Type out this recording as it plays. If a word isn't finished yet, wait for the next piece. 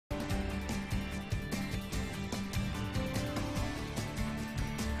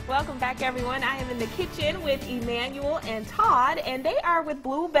Welcome back, everyone. I am in the kitchen with Emmanuel and Todd, and they are with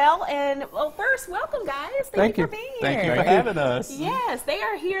Bluebell. And well, first, welcome, guys. Thank you for being here. Thank you for having us. Yes, they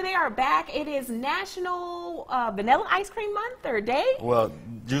are here. They are back. It is National Vanilla Ice Cream Month or Day. Well,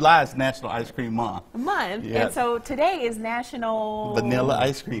 July is National Ice Cream Month. Yeah. And so today is National Vanilla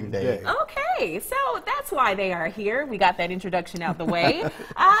Ice Cream Day. Okay, so that's why they are here. We got that introduction out the way.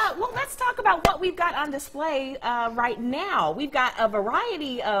 Well, let's talk about what we've got on display right now. We've got a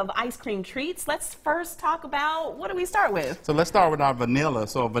variety of ice cream treats. Let's first talk about, what do we start with? So let's start with our vanilla.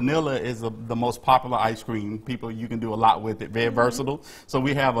 So vanilla is the most popular ice cream. You can do a lot with it, very versatile. So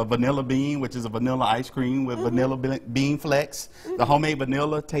we have a vanilla bean, which is a vanilla ice cream with vanilla bean flecks. The homemade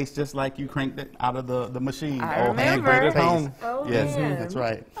vanilla tastes just like you cranked it out of the machine. I remember. Hand taste. Oh, yes, man. that's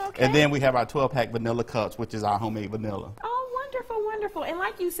right. Okay. And then we have our 12-pack vanilla cups, which is our homemade vanilla. Wonderful, wonderful. And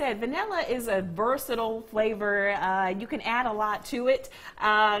like you said, vanilla is a versatile flavor. You can add a lot to it.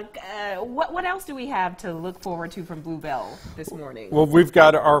 What else do we have to look forward to from Bluebell this morning? Well, we've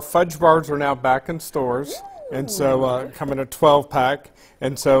got our fudge bars are now back in stores. Ooh. And so come in a 12-pack.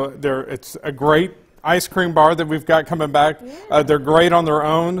 And so it's a great ice cream bar that we've got coming back. Yeah. They're great on their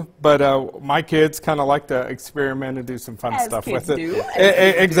own, but my kids kind of like to experiment and do some fun stuff with it.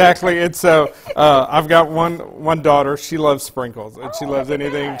 Exactly. And so I've got one daughter. She loves sprinkles, and she loves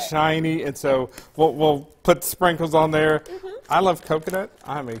anything shiny. And so we'll put sprinkles on there. I love coconut.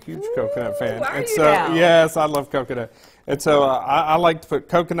 I'm a huge coconut fan. And so yes, I love coconut. And so I like to put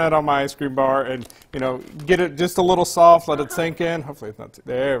coconut on my ice cream bar and, get it just a little soft, let it sink in. Hopefully it's not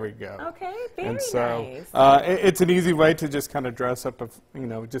there we go. Okay, very and so, nice. It's an easy way to just kind of dress up,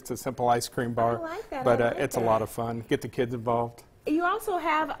 just a simple ice cream bar. I like that. But it's a lot of fun. Get the kids involved. You also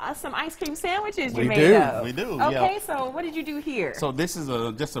have some ice cream sandwiches We do. Okay, so what did you do here? So this is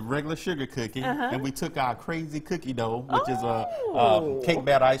just a regular sugar cookie, and we took our crazy cookie dough, which is a cake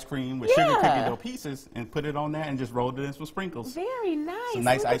batter ice cream with sugar cookie dough pieces, and put it on there and just rolled it in some sprinkles. Very nice. It's a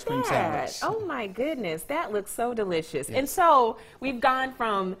nice ice cream sandwich. Oh my goodness, that looks so delicious. Yes. And so we've gone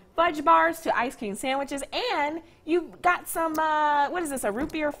from fudge bars to ice cream sandwiches, and you've got some, what is this, a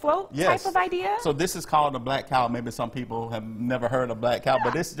root beer float type of idea? So this is called a black cow. Maybe some people have never heard of black cow,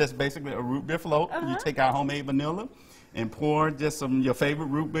 but this is just basically a root beer float. You take our homemade vanilla and pour just your favorite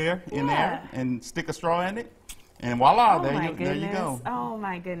root beer in there and stick a straw in it. And voila, there you go. Oh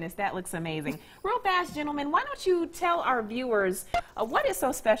my goodness, that looks amazing. Real fast, gentlemen, why don't you tell our viewers what is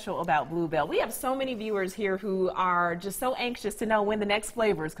so special about Bluebell? We have so many viewers here who are just so anxious to know when the next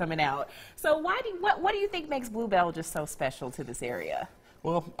flavor is coming out. So what do you think makes Bluebell just so special to this area?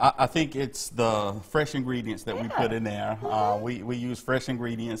 Well, I think it's the fresh ingredients that we put in there. We use fresh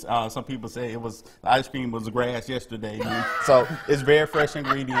ingredients. Some people say the ice cream was grass yesterday. So it's very fresh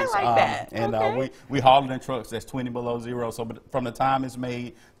ingredients. I like that. And we haul it in trucks that's 20 below zero. So from the time it's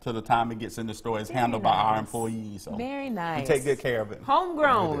made to the time it gets in the store, it's handled by our employees. So very nice. We take good care of it.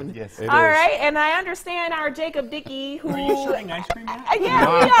 Homegrown. Yes, it is. All right, and I understand our Jacob Dickey, who... Are you serving ice cream now?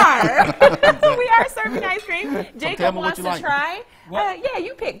 Yeah, we are. We are serving ice cream. Jacob wants to try. Yeah,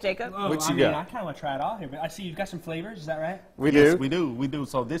 you pick, Jacob. Oh, what you got? I kind of want to try it all here, but I see you've got some flavors. Is that right? We do.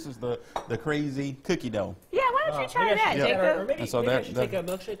 So this is the crazy cookie dough. Yeah, why don't you try that, Jacob? Or maybe, maybe I should take a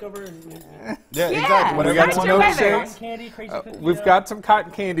milkshake over and... Exactly. We got some milkshakes. Candy, crazy cookie We've got some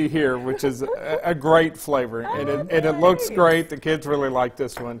cotton candy here, which is a great flavor, and it looks great. The kids really like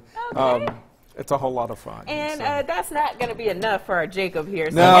this one. It's a whole lot of fun. And that's not going to be enough for our Jacob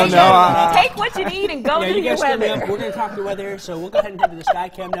here. So no. Take what you need and go to your weather. We're going to talk to the weather, so we'll go ahead and head to the Sky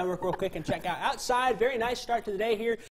Cam Network real quick and check out outside. Very nice start to the day here.